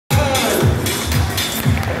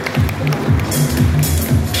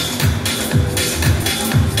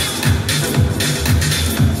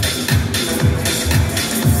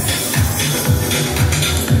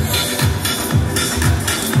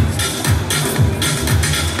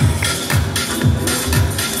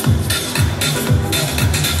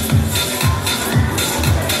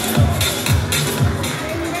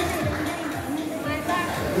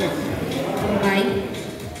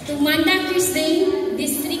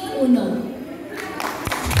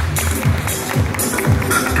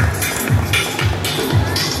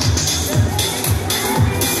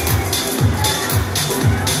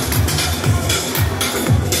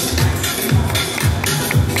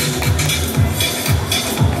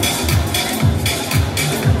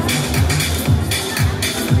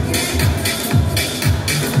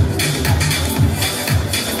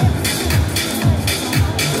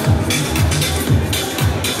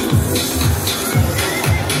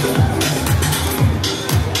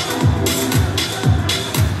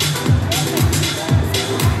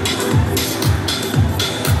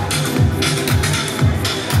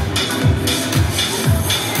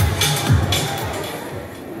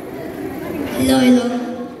Lolo.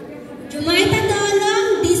 Jumaita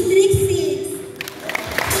Dolong, District 6.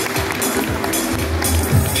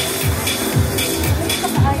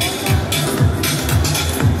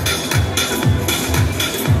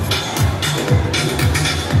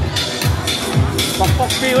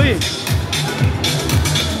 Pakpak pi, uy.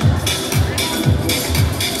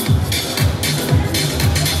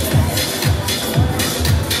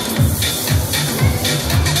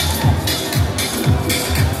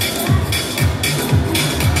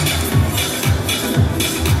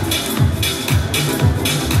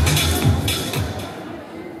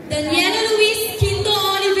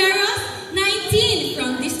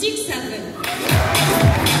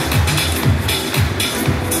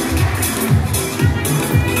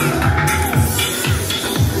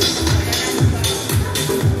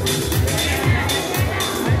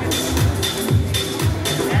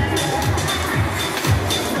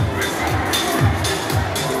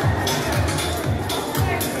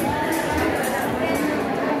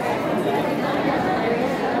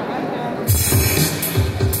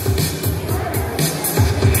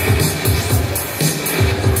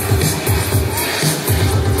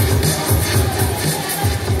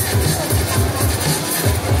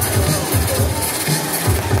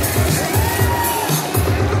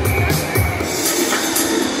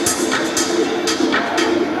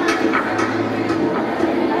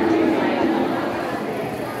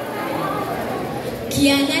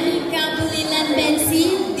 Kiananika Bulilan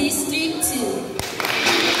Bensi, District 2.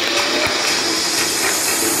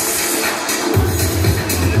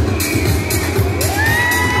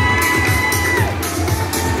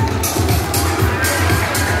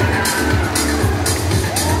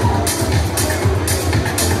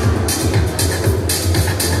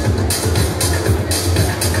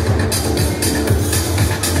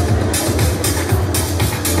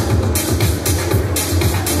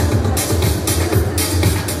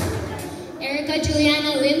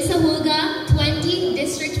 Juliana Lim Sahuga, 20,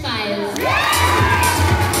 District 5.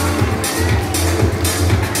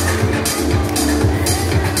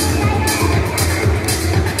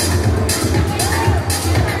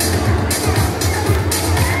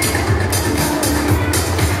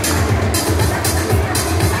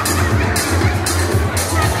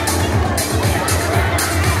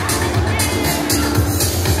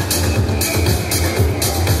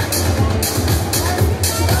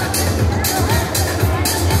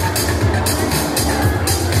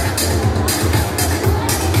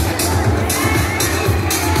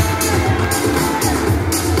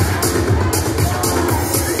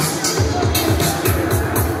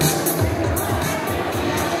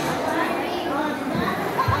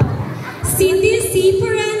 Cindy C.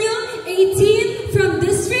 Pereño, 18, from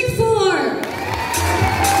District 4.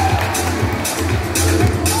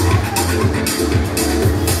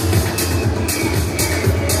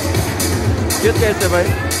 Cute कैसे भाई?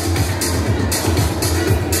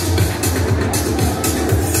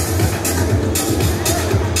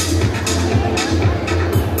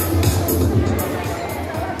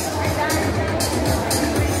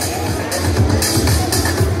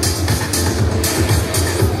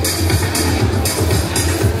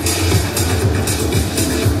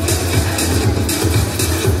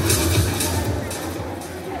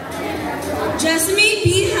 Jasmine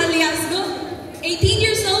B. Haliasgo, 18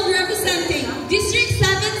 years old, representing District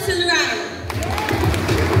 7, Silray.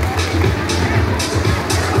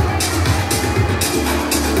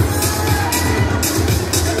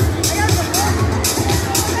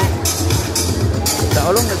 Sa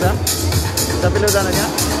ulong na sa? Sa piludan na niya?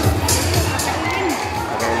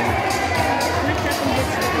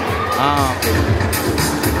 Ah, okay.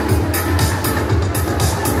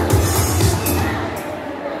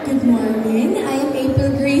 Good morning. I am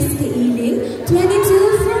April Grace Kailing,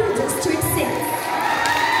 22, from District 6.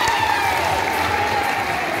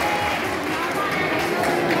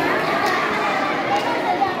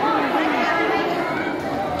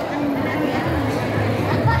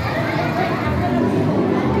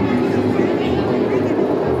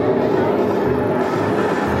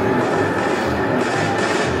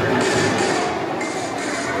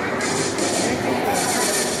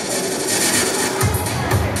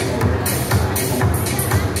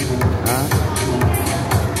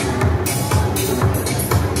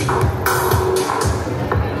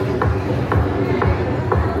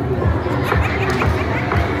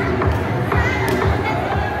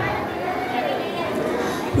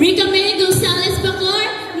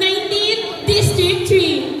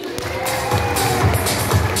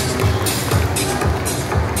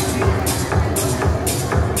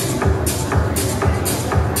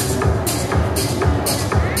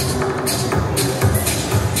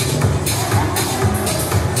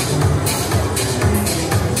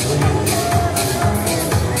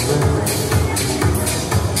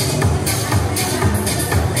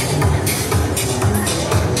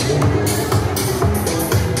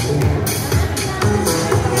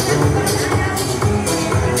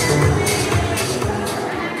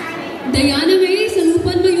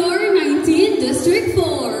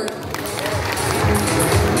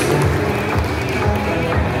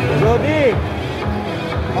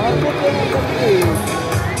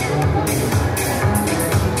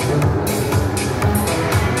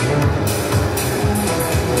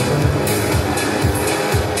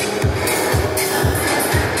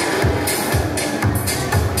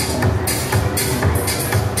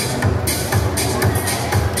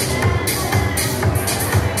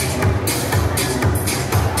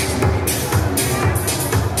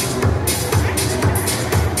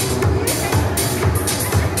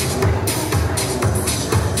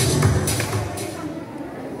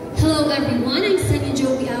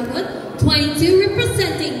 22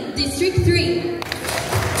 representing District 3.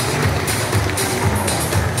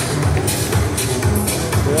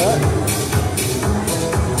 Yeah.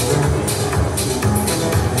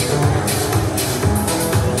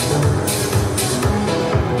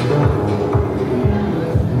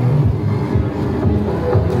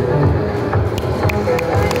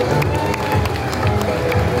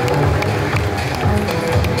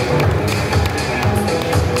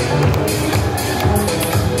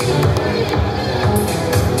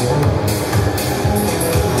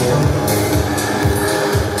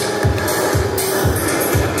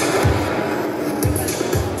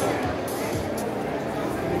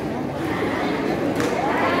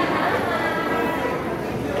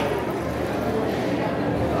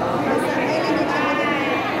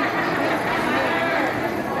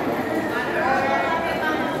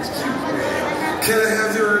 Can I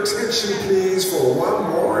have your attention, please, for one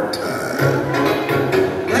more time?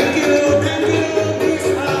 Thank you. These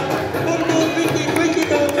are Puntod 2022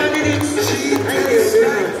 candidates. She tastes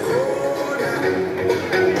like cola,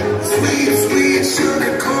 sweet, sweet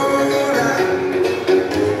sugar cola.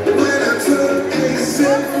 When I took a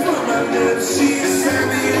sip from my lips, she sent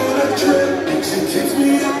me on a trip. She keeps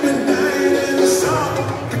me up at night in the sun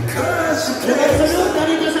because she tastes. Salute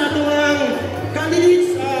dito sa ating candidates.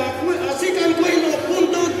 Second queen of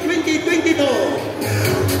Puntod 2022.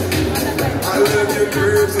 I love your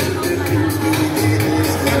curves and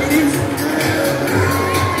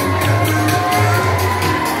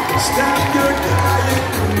stop your dying,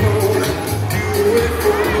 come on, do it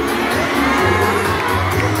for me.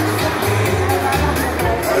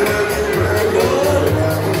 I love you right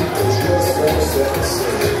around, it's just so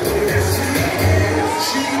sexy.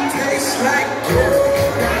 She tastes like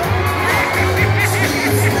cola,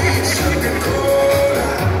 sweet, sweet sugar cola.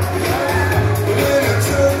 When I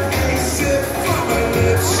took a sip from her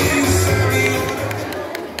lips, she sent me.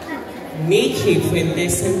 Mickey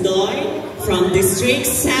Fuentes and Doy from District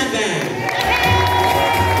 7.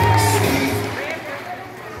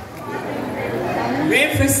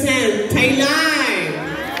 Represent Thailand.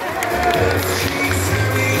 She sent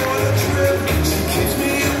me on a trip. She keeps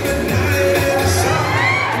me up at night in the sun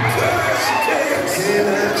because she cares. Can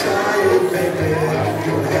I try it, baby?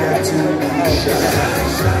 You don't have to be shy.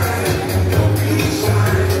 Don't be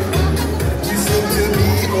shy. You seem to be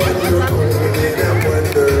on your own, and I'm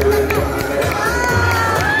wondering why.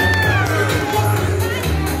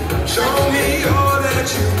 Show me all that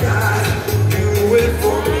you got. Do it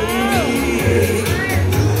for me.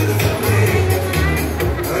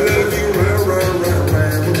 I love you round,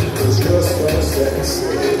 'cause you're so sexy.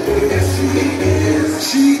 Yes, she is.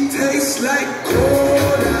 She tastes like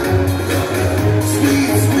cola,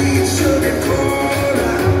 sweet, sweet sugar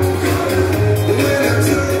cola. When I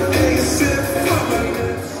took a sip from her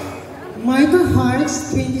lips. Michael Hart's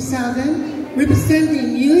 27, representing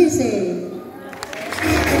USA.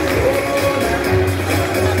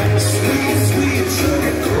 Sweet, sweet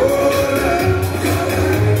sugar cola.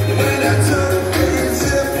 When I took a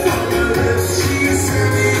sip from her lips, she sent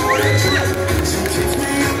me on a trip. She keeps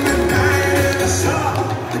me up at night in the sun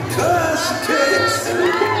because she cares.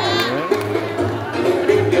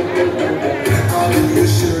 I'll be your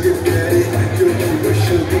sugar daddy, you'll be my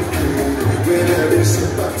sugar queen. Whenever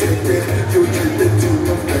sip I take it, you'll drink it to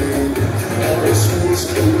my vein. All the sweetest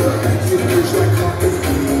cola, you taste like coffee.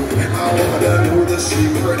 I wanna know the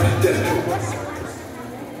secret that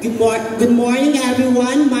Good morning,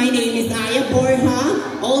 everyone. My name is Aya Borja,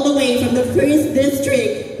 all the way from the 1st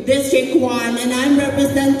District, District 1, and I'm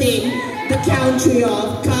representing the country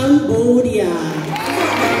of Cambodia.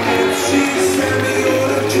 she sent me on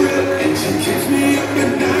a trip. She keeps me up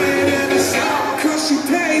at night in the sun 'cause she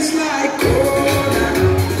tastes like cola,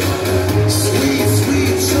 sweet,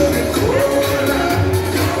 sweet sugar cola.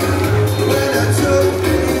 When I took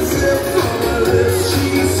a sip from her lips, she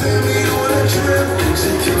sent me on a trip.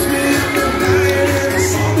 She keeps me up at night in the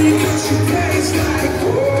sun because she tastes like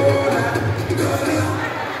cola.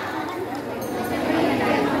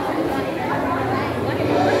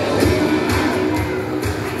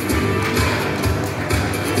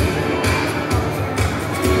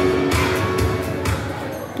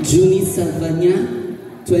 Juni Salvania,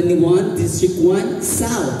 21, District 1,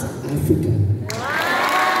 South Africa.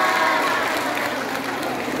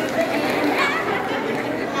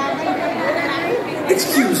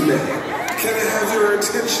 Excuse me, can I have your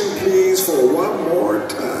attention please for one more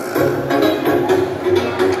time?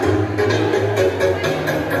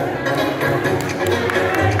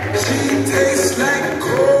 She tastes like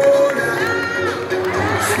cola,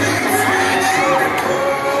 sweet, sweet sugar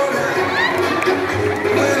cola.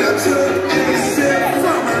 When I took a sip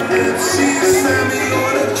from her lips, she sent me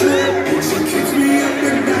on a trip. And she keeps me up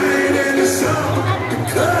at night in the sun,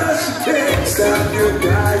 because she can't stop your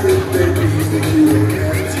diet, baby. You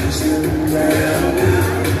have to slim down now.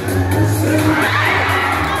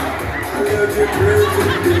 I love your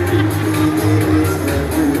perfect baby.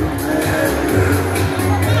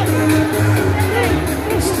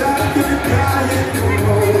 Stop your diet, come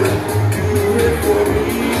on, do it for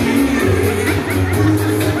me.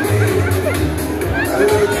 I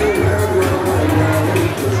love you round.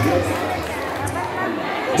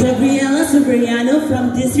 Gabriela Sobriano from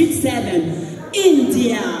District 7,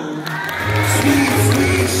 India. Sweet,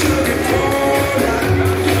 sweet sugar cola.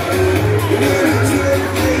 When I took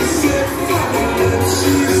a sip from her lips,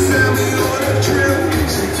 she sent me on a trip.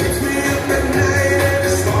 She takes me up at night and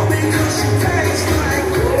it's all because she tastes like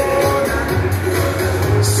cola.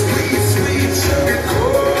 Sweet, sweet sugar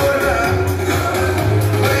cola.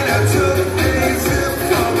 When I took a sip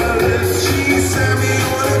from her lips, she sent me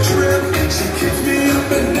on a trip. She keeps me up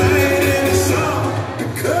at night and it's all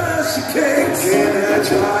because she can't. Can I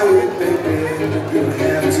try it, baby? You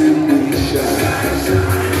have to be shy.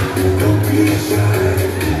 Don't be shy.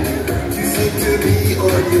 You seem to be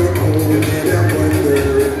on your own and I'm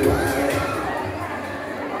wondering why.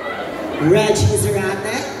 Reggie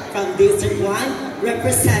Zarate from District 1,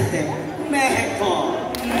 representing Mexico.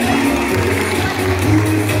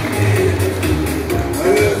 I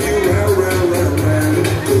love you round,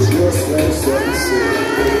 'cause you're so sexy.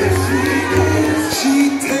 She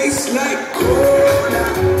tastes like cola,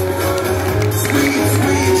 sweet,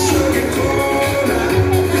 sweet sugar cola.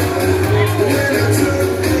 When I took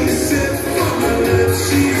a sip from her lips,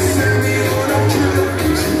 she sent me on a trip.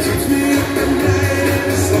 She keeps me up at night and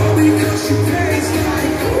it's all because she tastes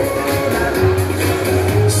like cola.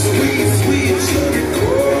 Sweet, sweet sugar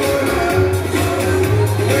cola.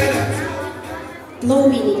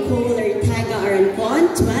 Chloe Nicole Ortega Arancon,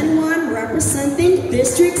 21, representing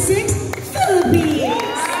District 6, Philippines.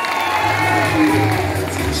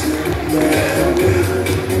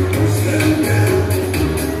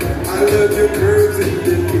 I love your curves and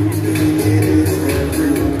dimples.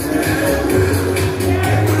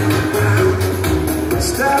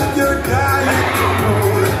 Stop your diet, come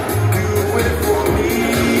on, do it for me.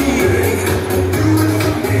 Do it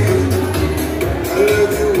for me. I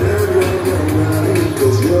love you round,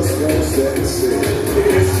 'cause you're so sexy.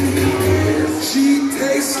 She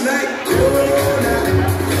tastes like cola,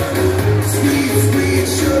 sweet, sweet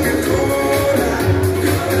sugar cola.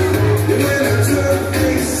 When I took a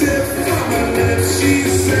sip from her lips, she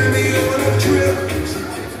sent me on a trip.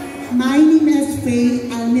 My name is Faye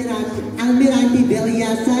Almirante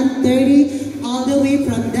Villasan, 30, all the way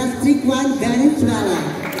from District 1, Venezuela.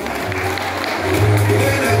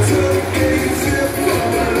 When I took a sip from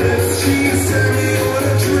her lips, she sent me on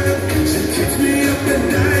a trip. She keeps me up at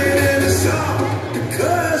night and it's all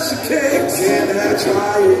because she can't. Can I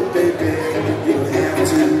try it, baby? You have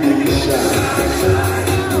to be shy.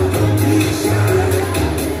 Don't be shy.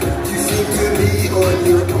 You seem to be on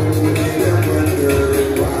your own and I'm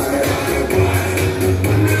wondering why.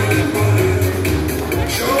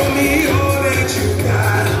 Show me all that you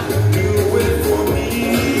got. Do it for me.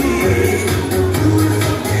 Do it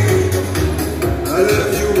for me. I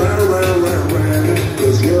love you round,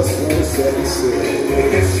 'cause you're so sexy.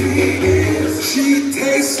 She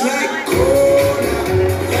tastes like cola.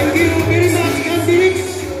 Thank you very much,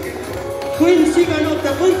 candidates. Queen Sigan of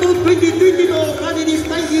the Puntod 2022 candidates,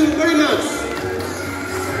 thank you very much.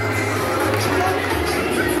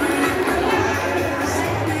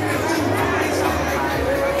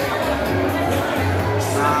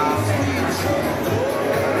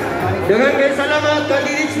 Dengan kay salamat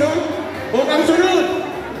candidates, no? O ang sunod,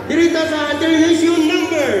 dirita sa alternation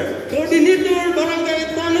number, coordinator,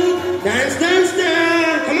 barangay Tanod, dance,